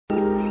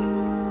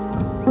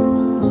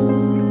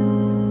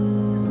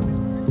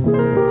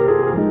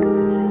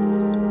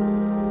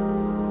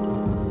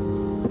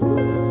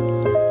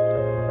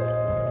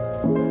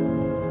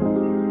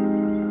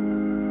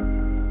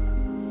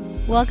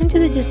Welcome to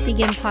the Just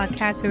Begin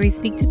podcast, where we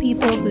speak to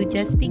people who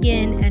just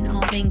begin and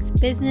all things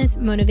business,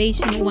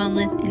 motivation,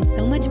 wellness, and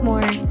so much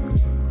more,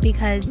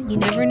 because you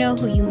never know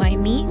who you might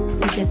meet,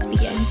 so just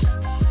begin.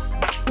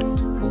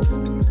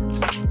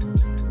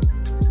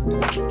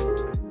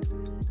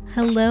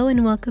 Hello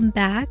and welcome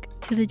back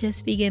to the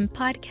Just Begin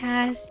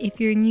podcast. If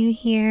you're new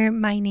here,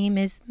 my name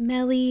is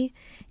Melly,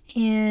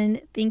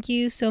 and thank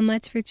you so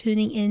much for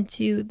tuning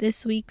into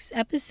this week's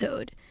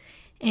episode.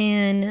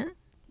 And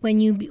when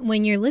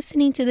you're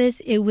listening to this,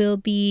 it will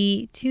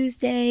be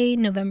Tuesday,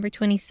 November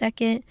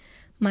 22nd,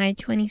 my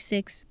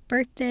 26th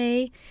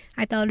birthday.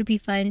 I thought it would be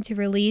fun to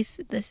release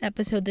this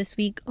episode this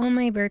week on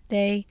my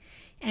birthday.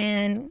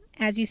 And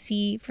as you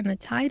see from the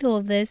title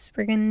of this,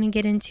 we're going to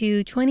get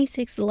into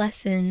 26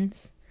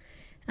 lessons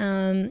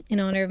in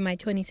honor of my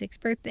 26th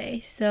birthday.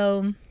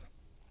 So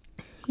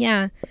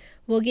yeah,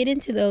 we'll get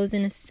into those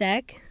in a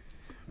sec.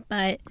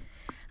 But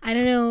I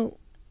don't know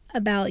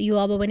about you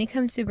all, but when it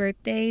comes to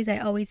birthdays, I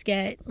always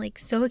get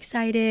so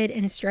excited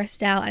and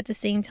stressed out at the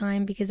same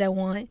time, because I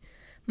want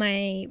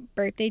my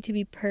birthday to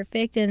be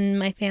perfect, and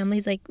my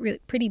family's really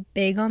pretty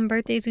big on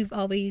birthdays. We've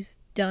always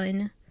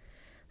done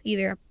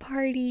either a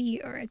party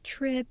or a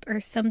trip or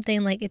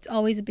something. It's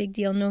always a big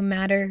deal, no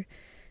matter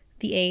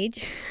the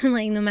age.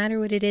 No matter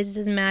what it is, it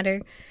doesn't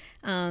matter.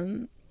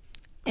 And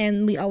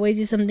we always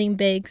do something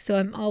big, so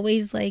I'm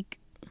always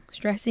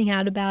stressing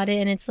out about it.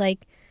 And it's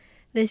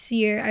this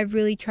year, I've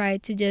really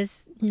tried to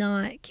just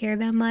not care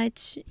that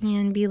much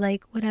and be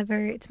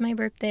whatever, it's my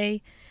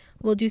birthday.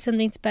 We'll do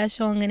something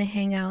special. I'm going to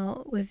hang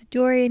out with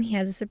Dorian. He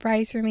has a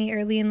surprise for me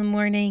early in the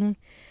morning.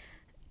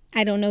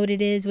 I don't know what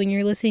it is. When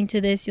you're listening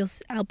to this,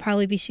 I'll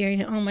probably be sharing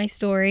it on my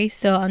story,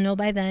 so I'll know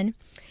by then.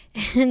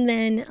 And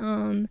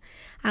then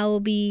I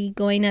will be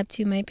going up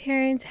to my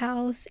parents'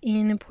 house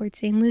in Port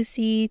St.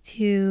 Lucie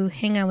to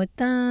hang out with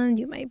them,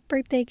 do my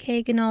birthday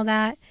cake and all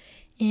that,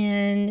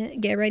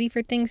 and get ready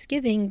for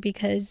Thanksgiving,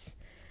 because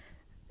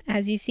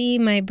as you see,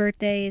 my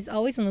birthday is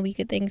always on the week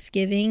of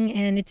Thanksgiving,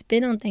 and it's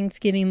been on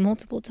Thanksgiving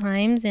multiple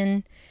times,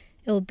 and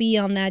it'll be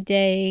on that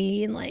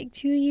day in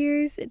 2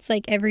 years. It's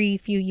every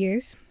few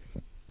years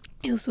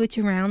it'll switch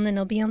around, then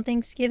it'll be on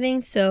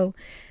Thanksgiving. So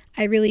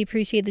I really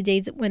appreciate the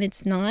days when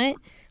it's not.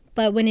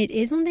 But when it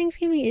is on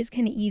Thanksgiving, it is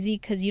kind of easy,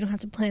 because you don't have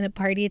to plan a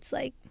party. It's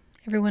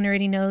everyone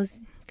already knows,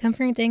 come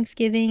for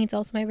Thanksgiving, it's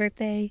also my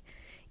birthday,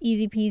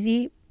 easy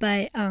peasy.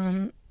 But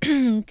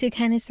to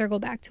kind of circle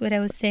back to what I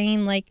was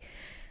saying,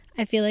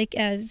 I feel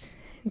as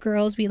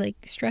girls, we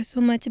stress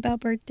so much about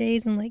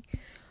birthdays and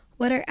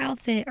what our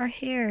outfit, our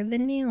hair, the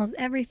nails,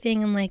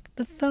 everything, and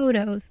the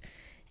photos.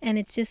 And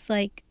it's just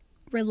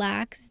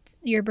relax.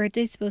 Your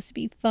birthday's supposed to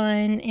be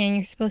fun, and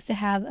you're supposed to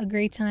have a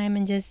great time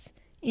and just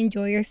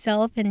enjoy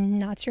yourself and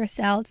not stress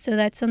out. So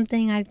that's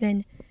something I've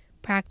been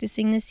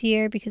practicing this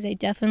year, because I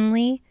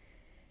definitely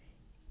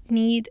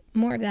need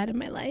more of that in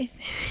my life.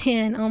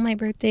 And on my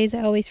birthdays,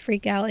 I always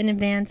freak out in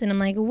advance, and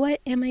I'm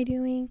what am I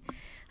doing?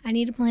 I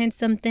need to plan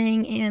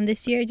something. And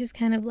this year, just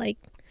kind of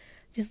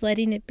just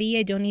letting it be.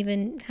 I don't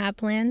even have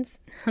plans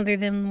other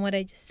than what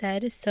I just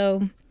said.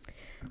 So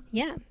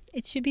yeah,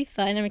 it should be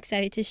fun. I'm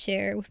excited to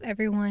share with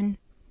everyone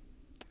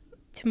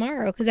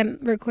tomorrow, because I'm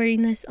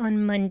recording this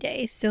on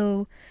Monday,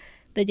 so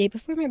the day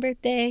before my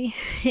birthday.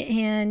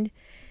 And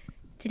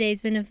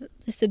today's been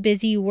just a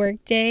busy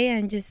work day,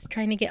 and just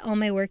trying to get all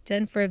my work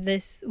done for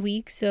this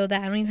week, so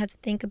that I don't even have to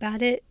think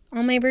about it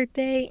on my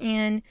birthday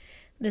and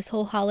this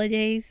whole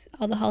holidays,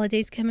 all the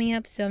holidays coming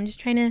up. So I'm just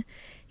trying to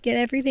get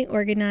everything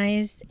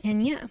organized.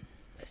 And yeah,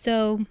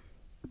 so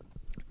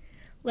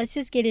let's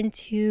just get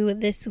into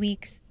this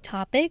week's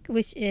topic,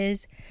 which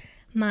is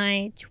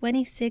my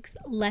 26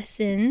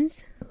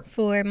 lessons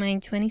for my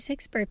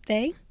 26th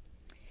birthday.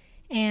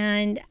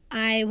 And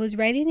I was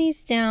writing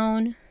these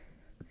down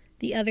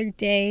the other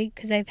day,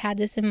 because I've had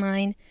this in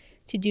mind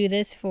to do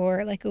this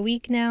for a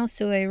week now.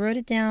 So I wrote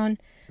it down.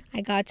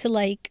 I got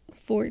to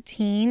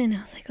 14, and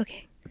I was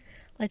okay,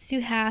 let's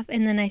do half.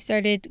 And then I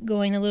started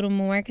going a little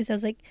more, because I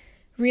was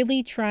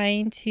really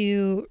trying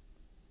to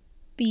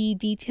be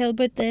detailed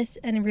with this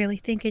and really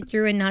think it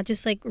through, and not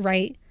just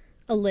write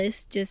a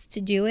list just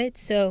to do it.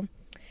 So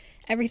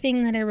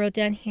everything that I wrote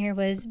down here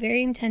was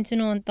very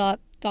intentional and thought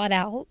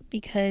out,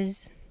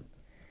 because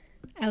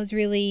I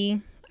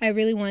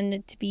really wanted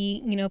it to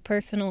be,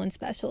 personal and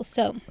special.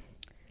 So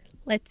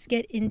let's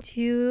get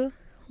into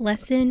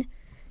lesson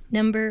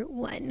number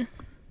 1.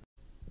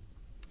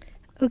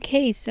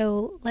 Okay,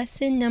 so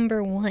lesson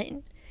number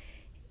 1,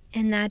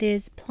 and that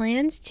is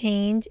plans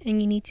change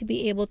and you need to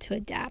be able to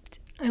adapt.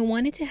 I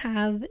wanted to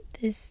have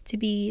this to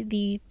be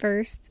the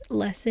first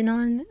lesson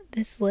on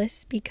this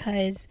list,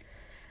 because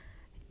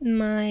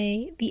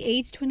the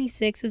age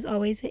 26 was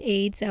always the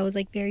age that was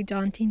very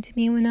daunting to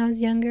me when I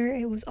was younger.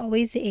 It was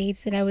always the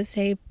age that I would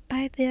say,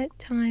 by that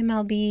time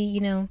I'll be,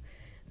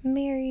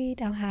 married,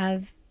 I'll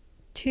have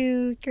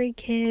 2-3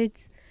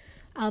 kids,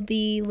 I'll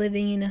be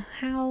living in a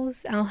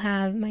house, I'll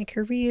have my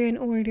career in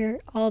order,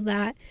 all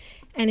that.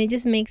 And it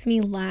just makes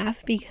me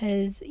laugh,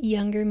 because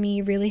younger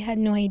me really had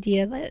no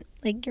idea that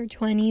your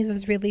 20s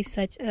was really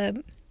such a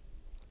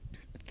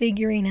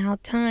figuring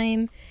out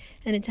time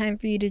and a time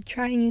for you to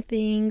try new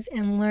things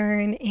and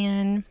learn.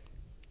 And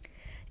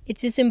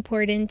it's just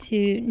important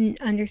to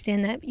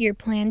understand that your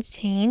plans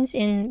change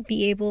and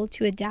be able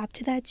to adapt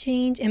to that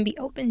change and be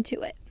open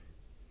to it.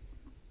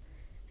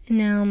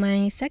 Now,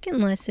 my second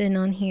lesson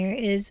on here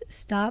is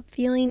stop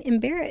feeling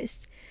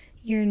embarrassed.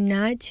 You're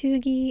not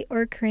chuggy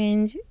or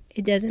cringe.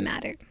 It doesn't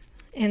matter.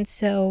 And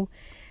so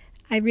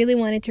I really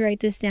wanted to write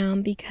this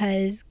down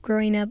because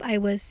growing up, I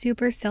was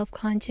super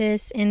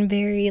self-conscious and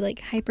very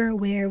hyper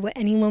aware of what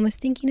anyone was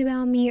thinking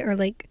about me, or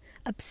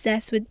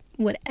obsessed with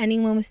what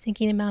anyone was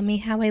thinking about me,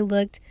 how I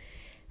looked.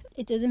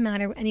 It doesn't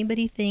matter what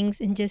anybody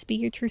thinks, and just be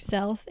your true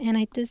self. And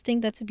I just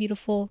think that's a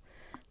beautiful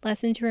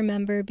lesson to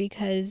remember,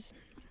 because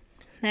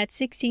that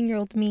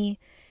 16-year-old me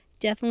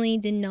definitely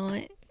did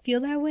not feel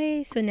that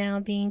way. So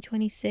now being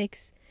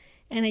 26,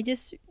 and I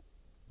just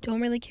don't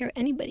really care what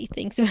anybody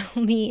thinks about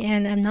me,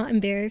 and I'm not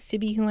embarrassed to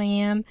be who I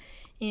am.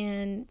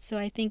 And so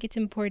I think it's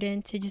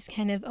important to just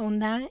kind of own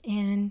that,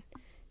 and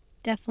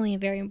definitely a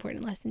very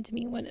important lesson to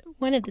me,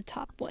 one of the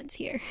top ones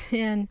here.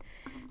 And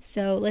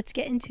so let's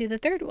get into the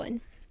third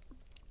one.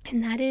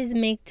 And that is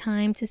make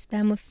time to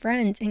spend with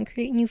friends and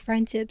create new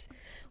friendships.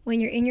 When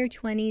you're in your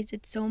 20s,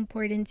 it's so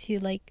important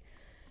to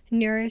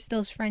nourish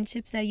those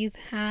friendships that you've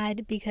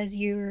had, because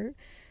you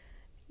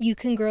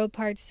can grow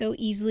apart so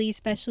easily,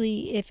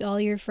 especially if all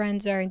your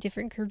friends are in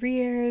different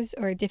careers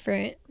or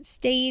different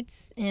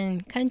states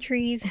and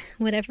countries,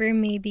 whatever it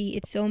may be.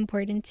 It's so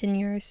important to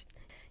nourish,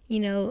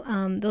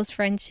 those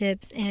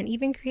friendships, and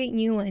even create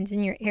new ones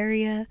in your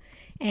area.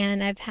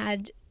 And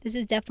this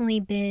has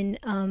definitely been,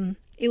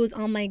 it was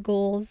on my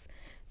goals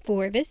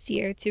for this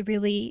year to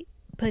really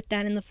put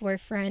that in the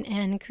forefront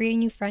and create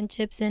new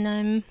friendships. And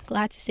I'm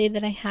glad to say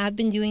that I have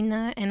been doing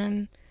that, and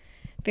I'm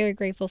very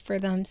grateful for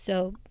them.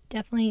 So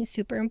definitely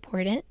super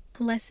important.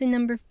 Lesson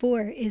number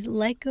 4 is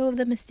let go of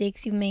the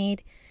mistakes you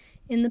made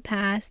in the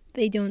past.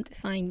 They don't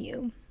define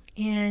you.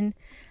 And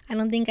I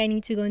don't think I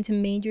need to go into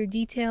major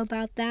detail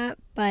about that,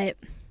 but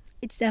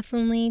it's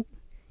definitely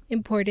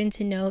important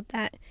to note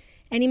that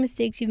any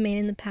mistakes you've made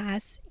in the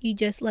past, you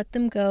just let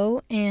them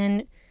go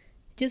and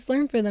just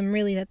learn from them,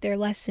 really, that they're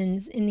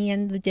lessons in the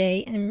end of the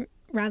day. And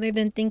rather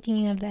than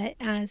thinking of that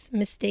as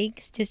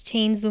mistakes, just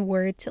change the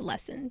word to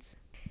lessons.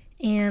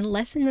 And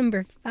lesson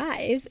number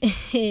 5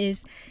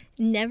 is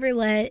never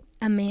let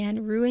a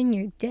man ruin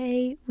your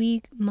day,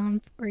 week,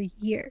 month, or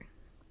year.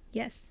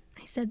 Yes,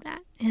 I said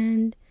that.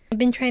 And I've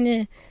been trying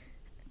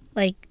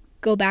to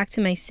go back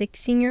to my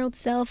 16-year-old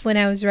self when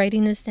I was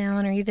writing this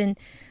down, or even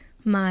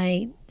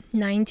my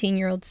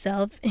 19-year-old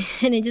self.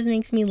 And it just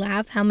makes me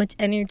laugh how much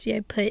energy I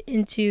put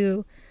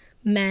into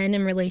men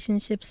and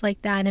relationships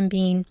like that, and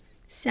being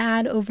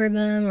sad over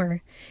them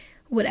or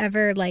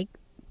whatever,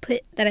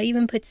 that I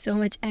even put so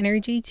much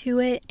energy to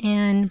it.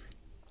 And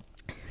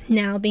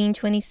now being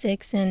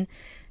 26 and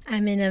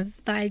I'm in a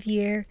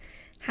 5-year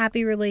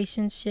happy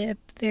relationship,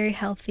 very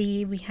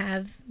healthy, we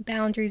have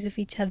boundaries with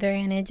each other,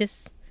 and it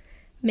just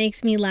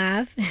makes me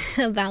laugh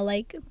about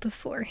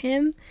before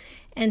him.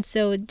 And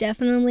so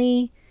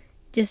definitely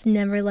just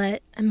never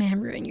let a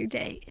man ruin your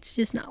day. It's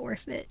just not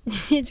worth it.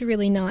 It's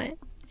really not.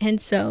 And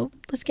so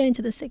let's get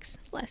into the 6th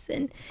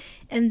lesson,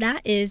 and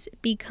that is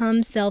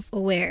become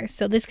self-aware.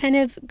 So this kind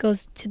of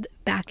goes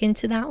back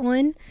into that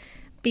one,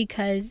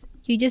 because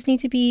you just need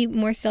to be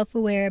more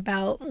self-aware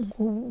about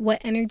what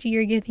energy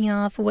you're giving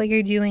off, what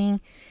you're doing,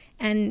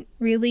 and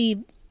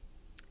really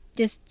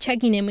just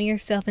checking in with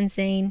yourself and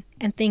saying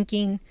and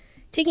thinking,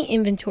 taking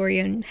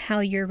inventory on how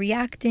you're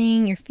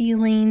reacting, your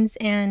feelings.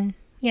 And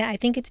yeah, I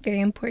think it's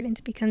very important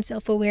to become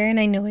self-aware, and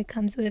I know it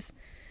comes with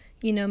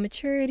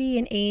maturity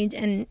and age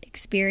and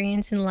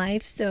experience in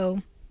life.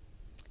 So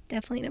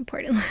definitely an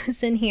important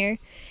lesson here.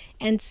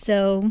 And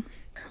so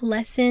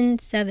lesson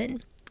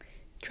 7,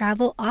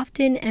 travel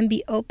often and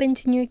be open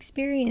to new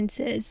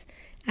experiences.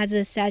 As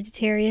a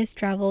Sagittarius,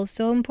 travel is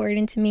so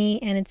important to me,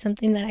 and it's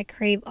something that I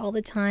crave all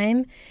the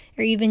time,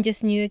 or even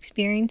just new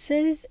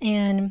experiences.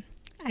 And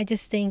I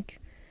just think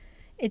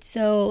it's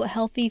so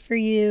healthy for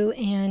you,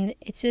 and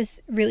it's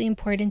just really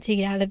important to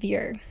get out of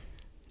your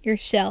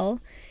shell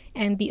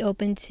and be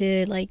open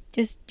to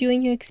just doing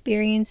new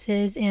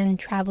experiences and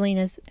traveling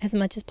as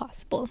much as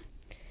possible.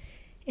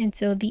 And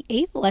so the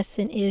 8th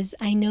lesson is,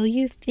 I know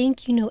you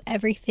think you know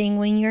everything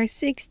when you're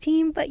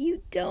 16, but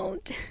you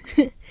don't.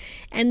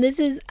 And this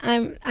is,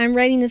 I'm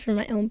writing this from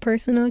my own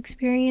personal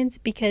experience,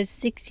 because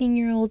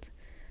 16-year-old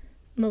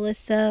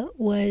Melissa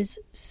was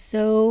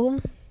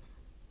so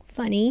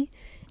funny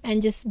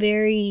and just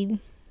very,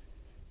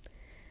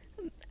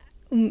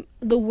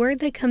 the word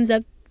that comes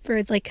up for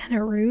it's kind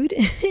of rude,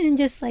 and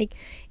just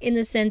in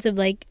the sense of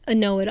a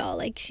know-it-all.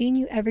 She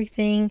knew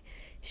everything.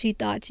 She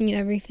thought she knew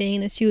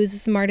everything, that she was the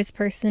smartest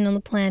person on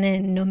the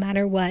planet, no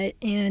matter what.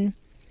 And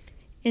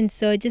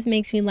so it just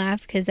makes me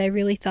laugh, because I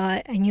really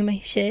thought I knew my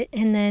shit.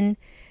 And then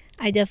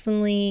I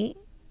definitely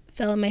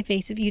fell on my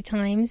face a few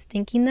times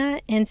thinking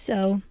that. And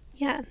so,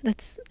 yeah,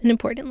 that's an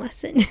important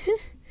lesson.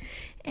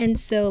 And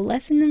so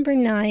lesson number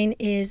 9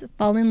 is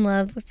fall in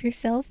love with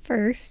yourself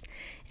first.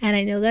 And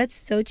I know that's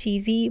so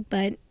cheesy,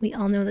 but we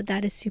all know that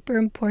that is super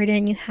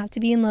important. You have to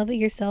be in love with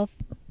yourself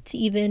to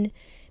even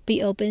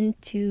be open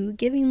to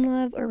giving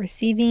love or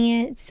receiving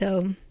it.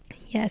 So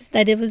yes,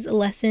 that it was a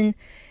lesson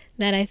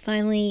that I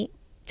finally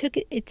took.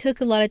 It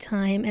took a lot of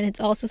time, and it's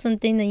also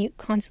something that you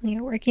constantly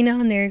are working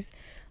on. There's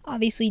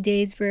obviously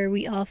days where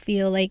we all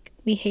feel like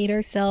we hate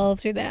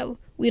ourselves or that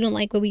we don't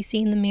like what we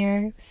see in the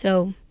mirror.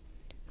 So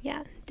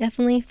yeah,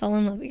 definitely fall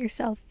in love with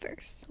yourself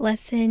first.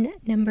 Lesson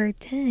number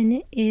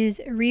 10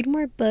 is read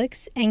more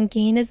books and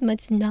gain as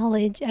much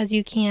knowledge as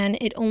you can.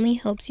 It only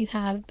helps you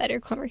have better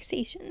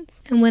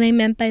conversations. And what I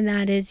meant by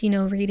that is,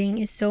 reading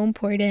is so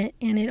important,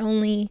 and it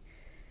only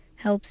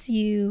helps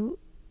you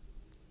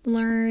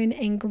learn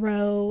and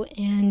grow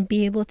and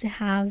be able to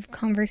have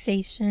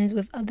conversations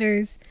with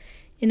others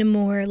in a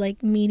more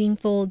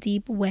meaningful,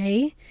 deep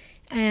way.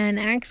 And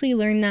I actually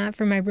learned that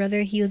from my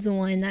brother. He was the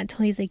one that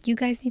told me, he's like, you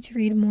guys need to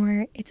read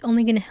more. It's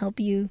only going to help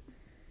you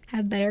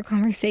have better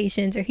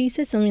conversations. Or he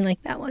said something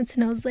like that once.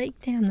 And I was like,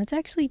 damn, that's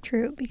actually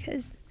true,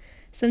 because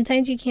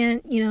sometimes you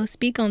can't,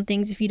 speak on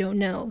things if you don't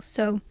know.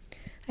 So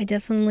I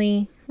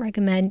definitely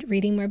recommend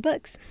reading more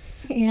books.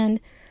 And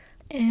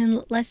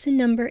lesson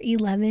number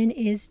 11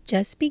 is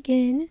just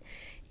begin.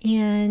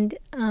 And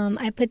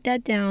I put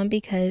that down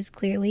because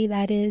clearly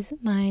that is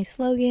my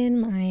slogan,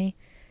 my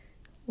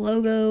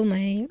logo,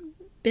 my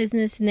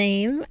business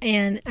name,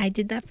 and I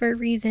did that for a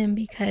reason,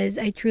 because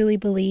I truly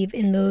believe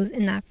in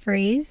that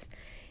phrase,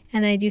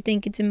 and I do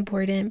think it's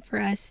important for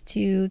us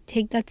to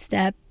take that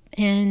step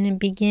and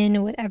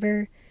begin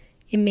whatever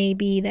it may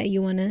be that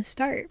you want to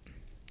start.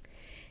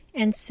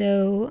 And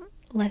so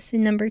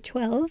lesson number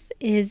 12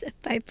 is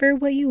fight for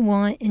what you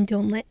want and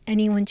don't let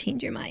anyone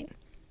change your mind.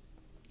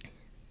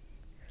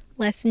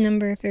 Lesson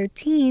number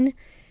 13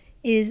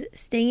 is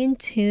stay in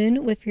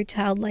tune with your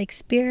childlike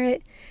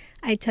spirit.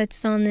 I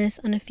touched on this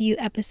on a few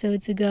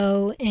episodes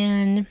ago,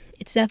 and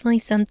it's definitely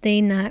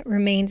something that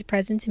remains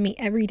present to me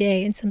every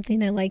day and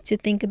something I like to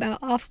think about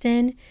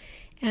often,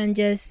 and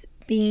just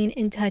being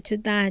in touch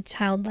with that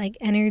childlike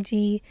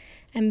energy,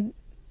 and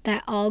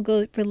that all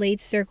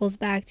circles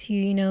back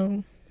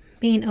to,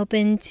 being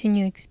open to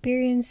new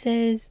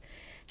experiences,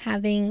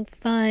 having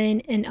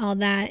fun and all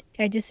that.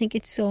 I just think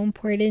it's so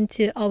important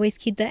to always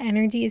keep that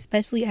energy,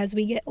 especially as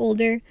we get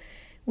older.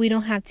 We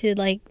don't have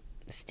to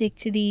stick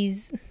to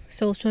these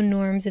social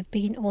norms of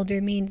being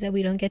older means that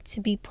we don't get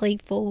to be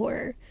playful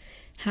or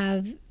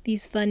have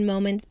these fun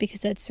moments,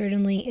 because that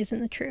certainly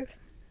isn't the truth.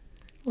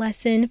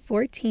 Lesson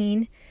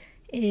 14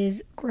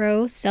 is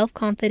grow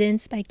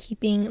self-confidence by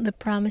keeping the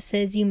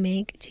promises you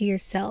make to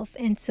yourself.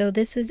 And so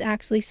this was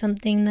actually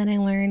something that I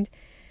learned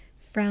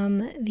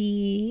from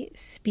the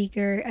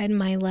speaker Ed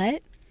Milet,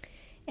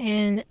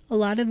 and a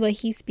lot of what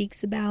he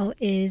speaks about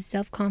is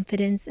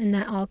self-confidence, and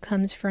that all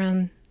comes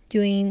from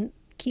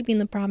keeping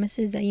the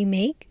promises that you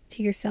make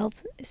to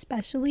yourself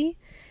especially.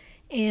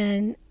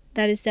 And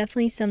that is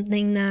definitely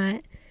something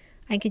that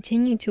I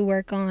continue to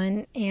work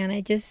on, and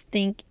I just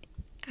think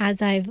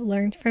as I've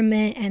learned from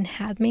it and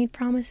have made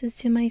promises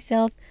to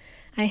myself,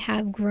 I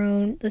have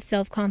grown the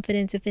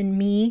self-confidence within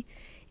me,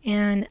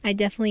 and I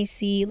definitely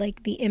see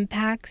the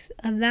impacts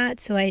of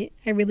that. So I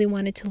really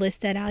wanted to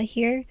list that out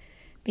here,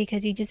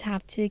 because you just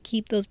have to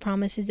keep those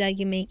promises that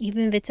you make,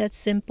 even if it's as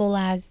simple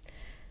as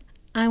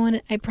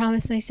I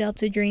promise myself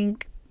to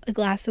drink a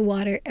glass of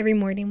water every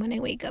morning when I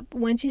wake up.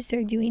 Once you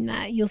start doing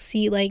that, you'll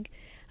see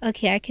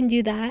okay, I can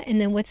do that,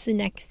 and then what's the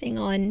next thing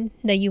on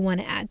that you want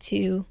to add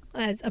to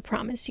as a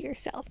promise to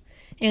yourself,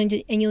 and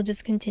you'll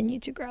just continue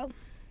to grow.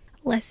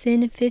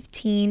 Lesson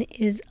 15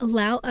 is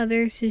allow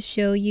others to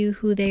show you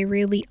who they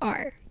really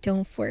are.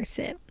 Don't force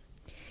it.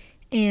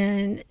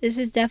 And this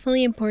is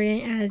definitely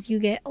important as you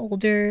get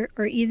older,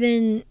 or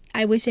even,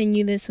 I wish I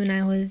knew this when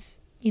I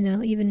was,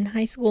 even in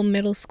high school,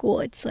 middle school.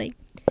 It's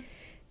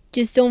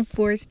just don't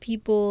force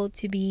people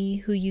to be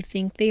who you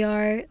think they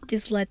are.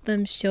 Just let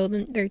them show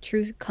them their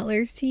true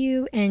colors to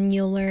you, and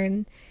you'll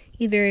learn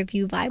either if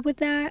you vibe with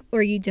that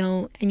or you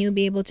don't, and you'll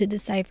be able to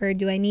decipher,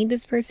 do I need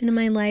this person in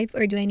my life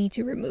or do I need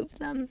to remove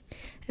them?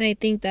 And I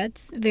think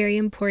that's very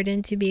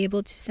important, to be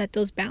able to set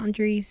those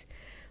boundaries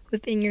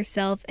within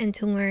yourself, and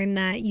to learn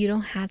that you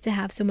don't have to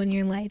have someone in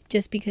your life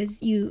just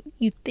because you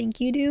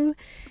think you do.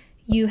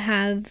 You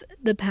have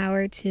the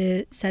power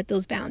to set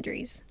those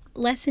boundaries.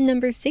 Lesson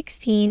number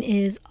 16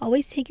 is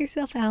always take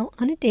yourself out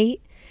on a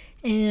date.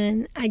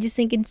 And I just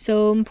think it's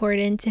so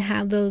important to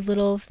have those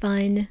little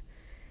fun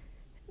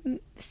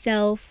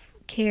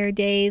self-care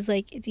days.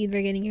 It's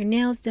either getting your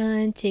nails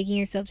done, taking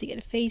yourself to get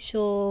a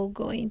facial,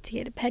 going to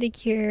get a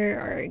pedicure,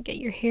 or get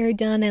your hair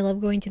done. I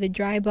love going to the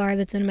Dry Bar.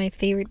 That's one of my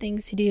favorite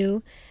things to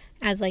do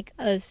as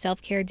a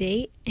self-care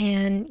date.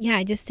 And yeah,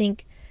 I just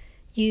think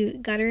you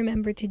got to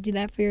remember to do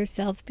that for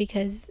yourself,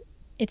 because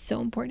it's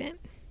so important.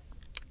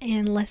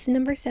 And lesson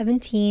number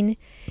 17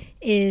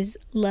 is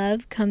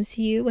love comes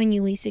to you when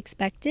you least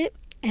expect it.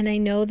 And I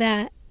know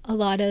that a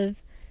lot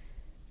of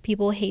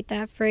people hate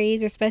that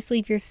phrase, especially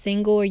if you're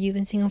single or you've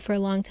been single for a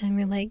long time.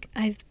 You're like,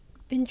 I've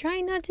been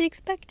trying not to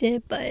expect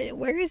it, but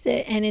where is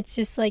it? And it's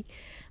just like,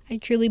 I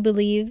truly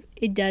believe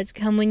it does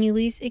come when you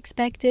least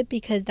expect it,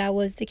 because that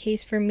was the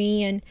case for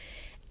me and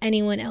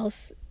anyone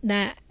else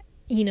that,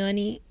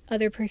 any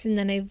other person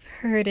that I've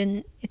heard.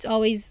 And it's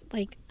always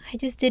like,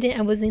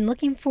 I wasn't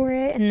looking for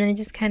it, and then it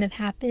just kind of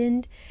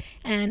happened.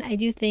 And I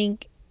do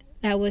think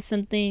that was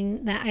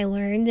something that I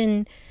learned,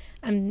 and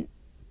I'm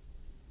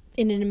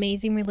in an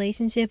amazing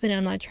relationship, and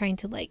I'm not trying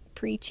to like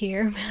preach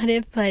here about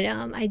it, but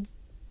I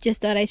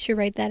just thought I should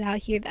write that out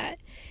here, that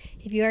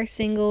if you are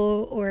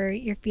single or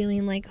you're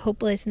feeling like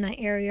hopeless in that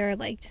area, or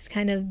like just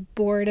kind of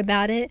bored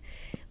about it,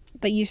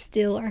 but you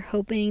still are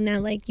hoping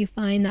that like you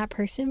find that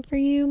person for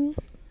you,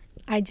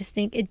 I just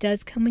think it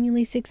does come when you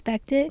least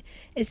expect it,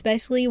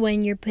 especially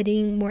when you're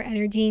putting more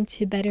energy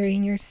into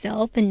bettering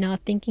yourself and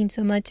not thinking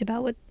so much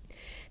about what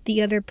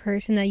the other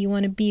person that you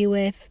want to be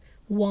with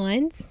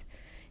wants.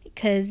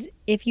 Because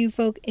if you're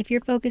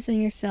focused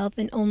on yourself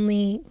and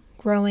only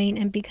growing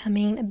and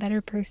becoming a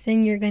better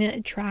person, you're going to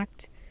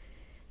attract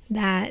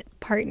that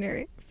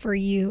partner for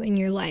you in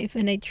your life.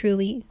 And I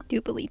truly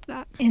do believe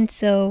that. And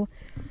so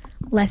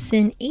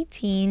lesson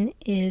 18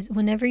 is,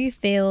 whenever you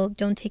fail,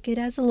 don't take it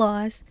as a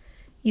loss.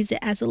 Use it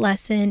as a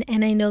lesson.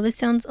 And I know this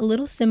sounds a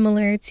little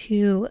similar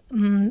to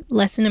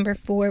lesson number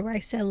 4, where I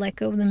said let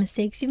go of the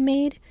mistakes you've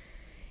made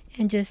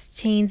and just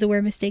change the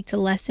word mistake to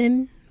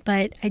lesson.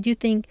 But I do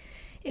think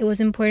it was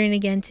important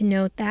again to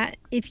note that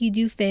if you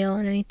do fail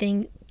in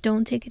anything,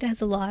 don't take it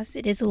as a loss.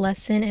 It is a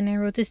lesson. And I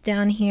wrote this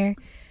down here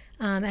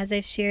as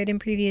I've shared in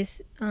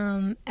previous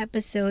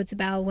episodes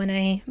about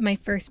when my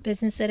first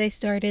business that I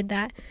started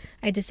that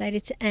I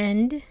decided to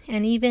end.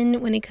 And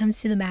even when it comes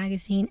to the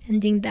magazine,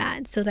 ending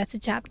that. So that's a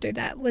chapter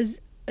that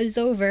is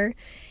over.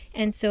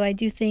 And so I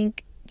do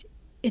think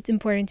it's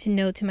important to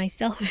know to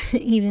myself,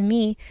 even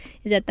me,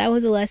 is that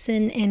was a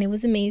lesson, and it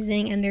was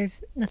amazing, and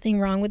there's nothing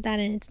wrong with that,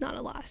 and it's not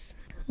a loss.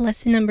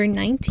 Lesson number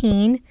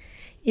 19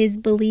 is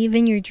believe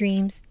in your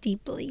dreams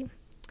deeply.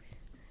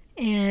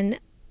 And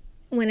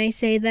when I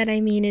say that, I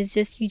mean is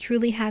just you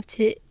truly have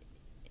to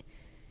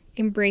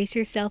embrace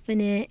yourself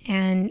in it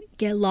and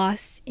get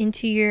lost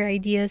into your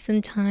ideas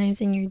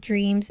sometimes and your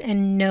dreams,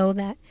 and know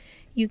that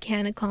you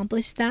can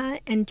accomplish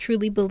that and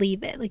truly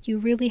believe it. Like, you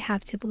really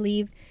have to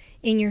believe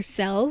in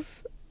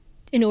yourself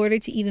in order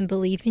to even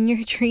believe in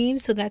your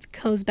dreams. So that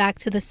goes back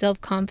to the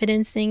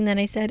self-confidence thing that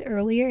I said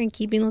earlier, and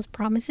keeping those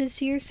promises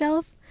to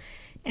yourself.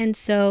 And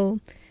so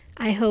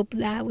I hope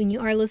that when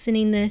you are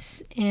listening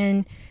this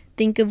and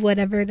think of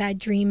whatever that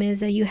dream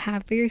is that you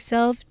have for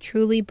yourself,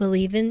 truly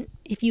believe in.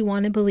 If you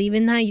want to believe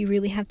in that, you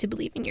really have to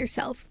believe in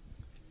yourself.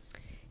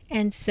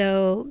 And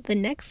so the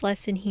next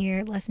lesson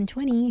here, lesson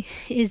 20,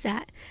 is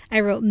that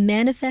I wrote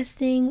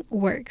manifesting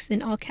works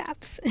in all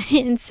caps.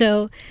 And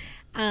so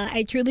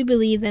I truly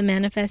believe that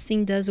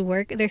manifesting does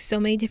work. There's so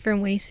many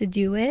different ways to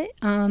do it.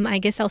 I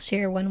guess I'll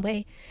share one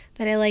way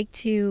that I like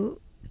to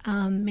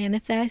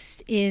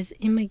manifest is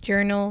in my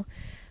journal.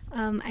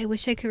 I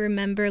wish I could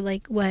remember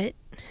like what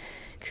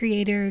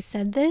creator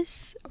said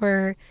this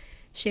or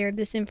shared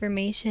this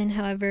information.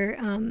 However,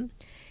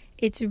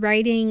 it's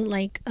writing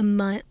like a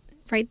month,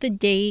 write the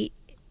date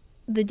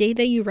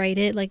that you write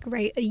it, like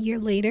write a year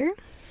later,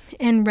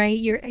 and write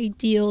your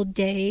ideal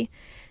day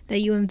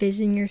that you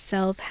envision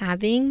yourself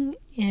having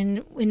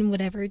in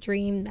whatever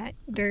dream that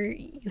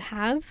you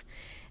have,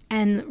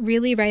 and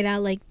really write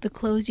out like the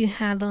clothes you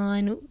have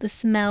on, the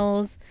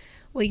smells,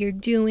 what you're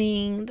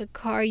doing, the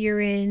car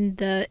you're in,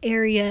 the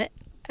area,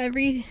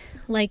 every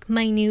like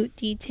minute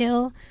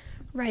detail.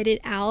 Write it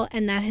out.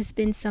 And that has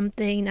been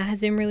something that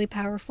has been really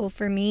powerful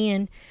for me.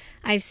 And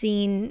I've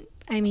seen,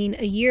 a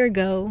year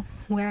ago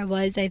where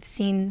I've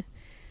seen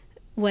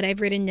what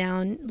I've written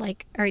down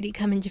like already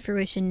come into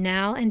fruition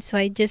now. And so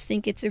I just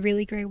think it's a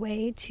really great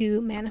way to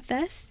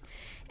manifest,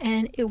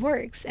 and it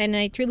works, and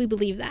I truly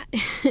believe that.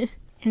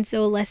 And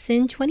so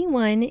lesson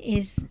 21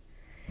 is,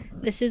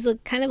 this is a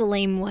kind of a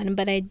lame one,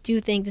 but I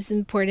do think this is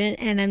important,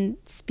 and I'm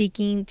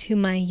speaking to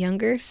my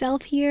younger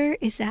self here,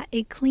 is that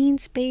a clean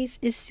space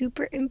is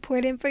super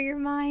important for your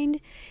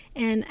mind.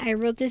 And I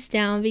wrote this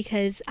down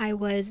because I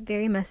was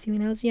very messy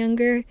when I was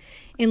younger,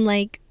 in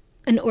like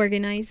an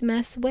organized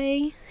mess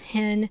way,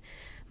 and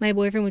my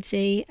boyfriend would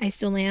say I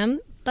still am,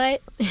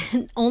 but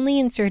only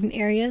in certain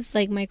areas.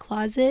 Like my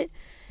closet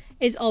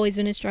has always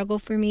been a struggle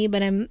for me,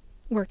 but I'm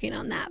working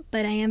on that.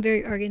 But I am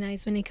very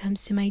organized when it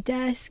comes to my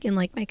desk and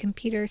like my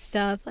computer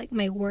stuff, like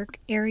my work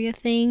area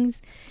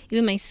things,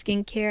 even my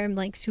skincare. I'm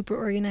like super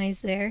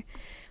organized there.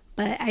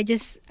 But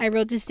I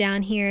wrote this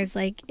down here as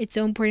like, it's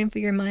so important for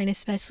your mind,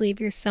 especially if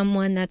you're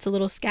someone that's a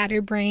little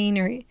scatterbrained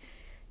or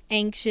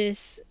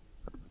anxious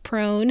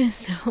prone.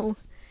 So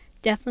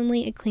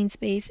definitely a clean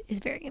space is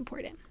very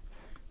important.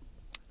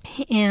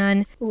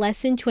 And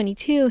lesson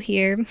 22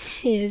 here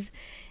is,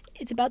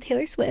 it's about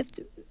Taylor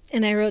Swift.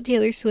 And I wrote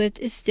Taylor Swift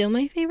is still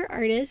my favorite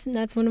artist. And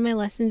that's one of my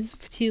lessons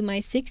to my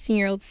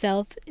 16-year-old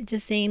self.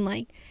 Just saying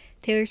like,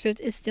 Taylor Swift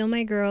is still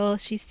my girl.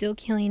 She's still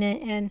killing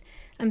it. And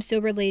I'm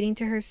still relating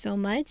to her so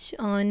much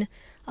on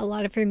a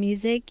lot of her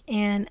music,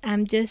 and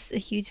I'm just a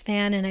huge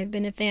fan, and I've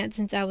been a fan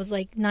since I was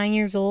like 9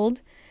 years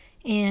old.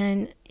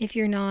 And if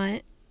you're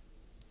not,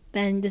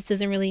 then this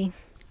doesn't really,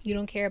 you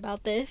don't care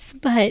about this,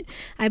 but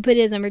I put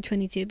it as number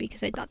 22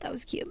 because I thought that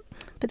was cute.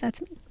 But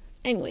that's me.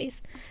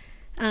 Anyways,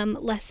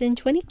 lesson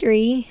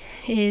 23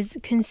 is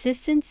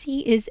consistency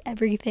is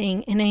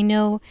everything. And I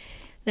know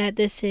that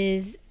this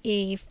is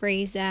a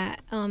phrase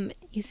that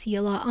you see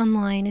a lot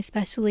online,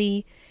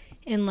 especially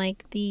in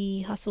like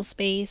the hustle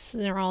space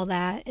and all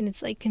that. And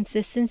it's like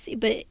consistency,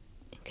 but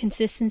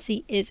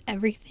consistency is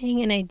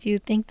everything. And I do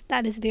think that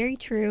that is very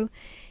true.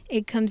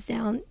 It comes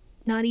down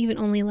not even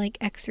only like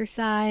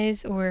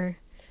exercise or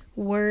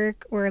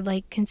work, or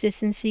like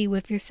consistency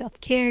with your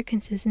self-care,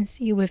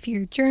 consistency with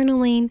your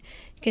journaling,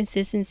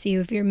 consistency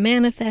with your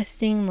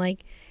manifesting. Like,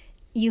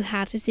 you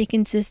have to stay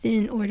consistent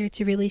in order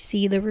to really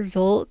see the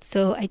result.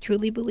 So I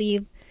truly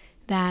believe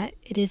that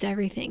it is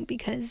everything,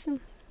 because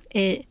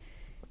it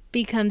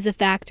becomes a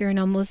factor in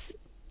almost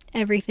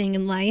everything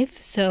in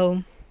life.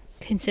 So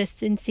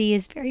consistency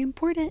is very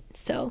important.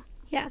 So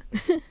yeah.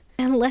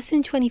 And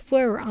lesson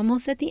 24, we're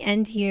almost at the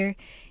end here.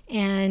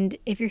 And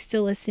if you're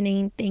still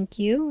listening, thank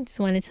you. Just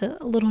wanted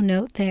to, a little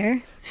note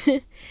there.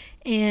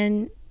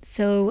 And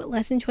so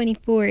lesson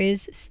 24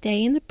 is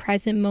stay in the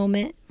present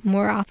moment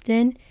more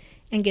often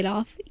and get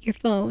off your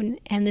phone.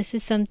 And this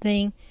is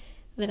something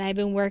that I've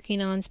been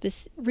working on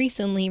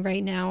recently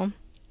right now.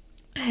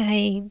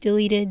 I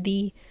deleted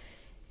the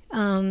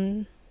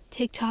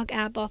TikTok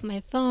app off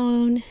my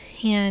phone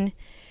and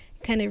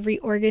kind of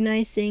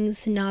reorganize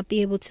things to not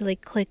be able to like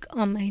click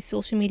on my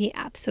social media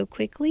app so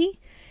quickly,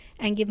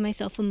 and give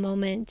myself a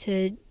moment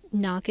to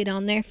not get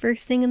on there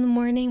first thing in the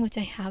morning, which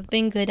I have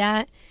been good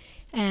at.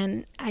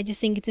 And I just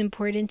think it's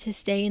important to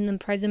stay in the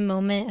present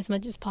moment as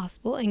much as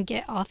possible and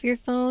get off your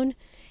phone,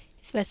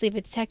 especially if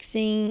it's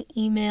texting,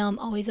 email. I'm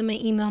always on my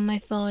email on my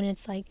phone.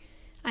 It's like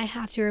I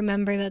have to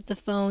remember that the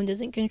phone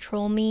doesn't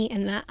control me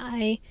and that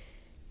I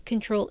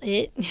control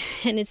it.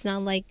 And it's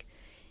not like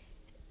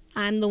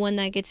I'm the one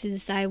that gets to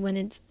decide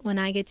when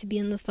I get to be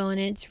on the phone.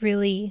 And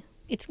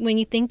it's when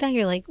you think that,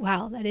 you're like,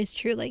 wow, that is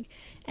true. Like,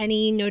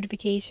 any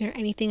notification or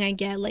anything I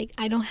get, like,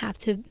 I don't have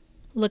to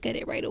look at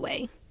it right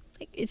away.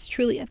 Like, it's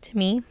truly up to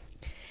me.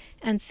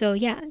 And so,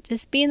 yeah,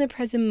 just be in the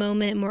present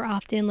moment more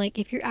often. Like,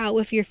 if you're out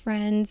with your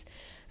friends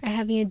or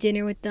having a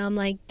dinner with them,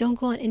 like, don't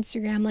go on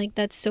Instagram. Like,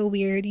 that's so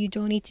weird. You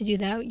don't need to do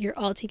that. You're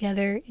all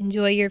together.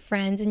 Enjoy your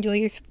friends,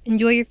 enjoy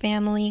your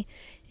family,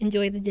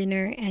 enjoy the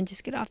dinner, and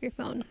just get off your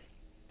phone.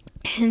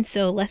 And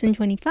so lesson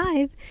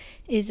 25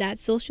 is that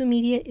social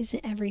media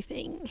isn't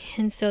everything.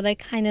 And so that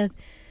kind of,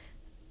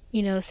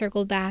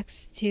 circled back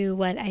to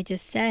what I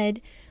just said.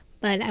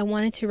 But I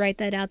wanted to write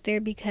that out there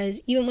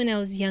because even when I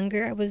was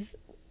younger, I was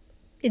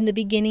in the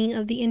beginning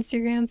of the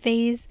Instagram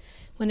phase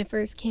when it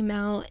first came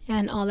out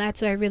and all that.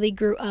 So I really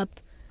grew up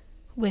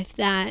with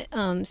that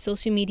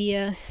social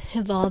media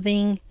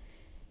evolving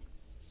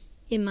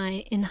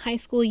in high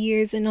school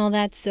years and all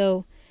that.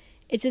 So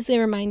it's just a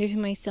reminder to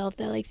myself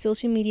that like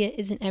social media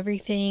isn't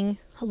everything.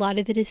 A lot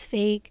of it is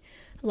fake.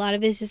 A lot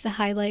of it is just a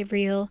highlight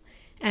reel.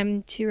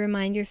 And to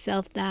remind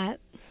yourself that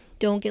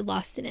don't get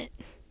lost in it.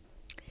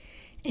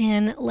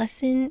 And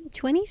lesson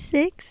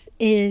 26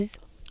 is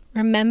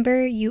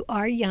remember you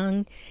are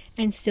young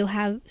and still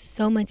have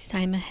so much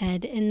time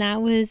ahead. And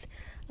that was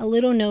a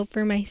little note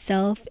for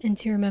myself, and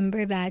to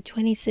remember that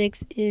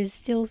 26 is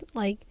still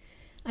like,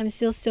 I'm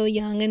still so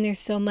young and there's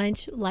so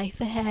much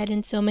life ahead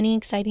and so many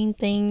exciting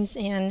things.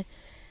 And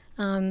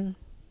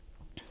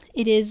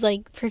it is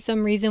like, for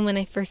some reason, when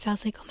I first I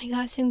was like, oh my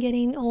gosh, I'm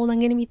getting old, I'm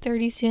gonna be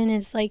 30 soon. And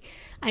it's like,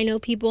 I know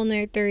people in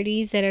their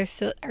 30s that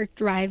are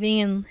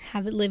thriving and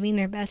living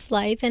their best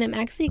life, and I'm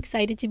actually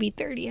excited to be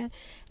 30.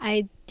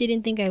 I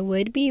didn't think I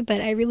would be,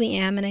 but I really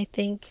am. And I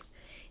think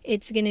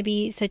it's gonna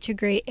be such a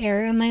great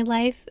era in my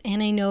life,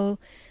 and I know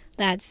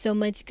that so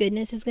much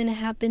goodness is gonna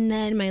happen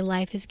then. My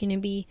life is gonna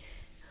be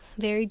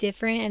very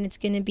different, and it's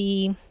gonna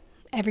be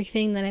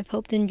everything that I've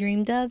hoped and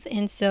dreamed of.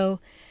 And so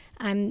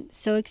I'm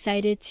so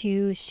excited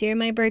to share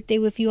my birthday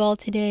with you all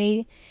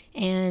today,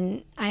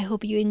 and I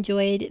hope you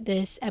enjoyed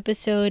this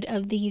episode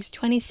of these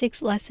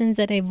 26 lessons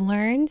that I've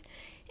learned.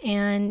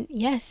 And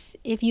yes,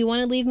 if you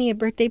want to leave me a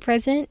birthday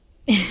present,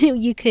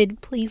 you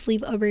could please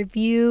leave a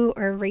review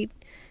or rate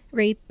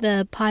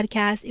the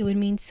podcast. It would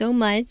mean so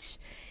much.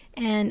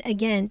 And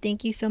again,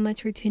 thank you so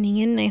much for tuning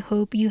in. I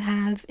hope you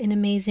have an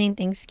amazing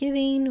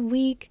Thanksgiving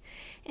week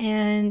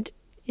and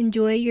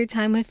enjoy your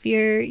time with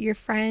your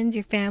friends,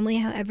 your family,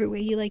 however way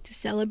you like to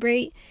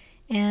celebrate.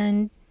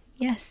 And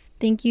yes,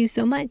 thank you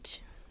so much.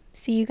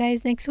 See you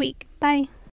guys next week. Bye.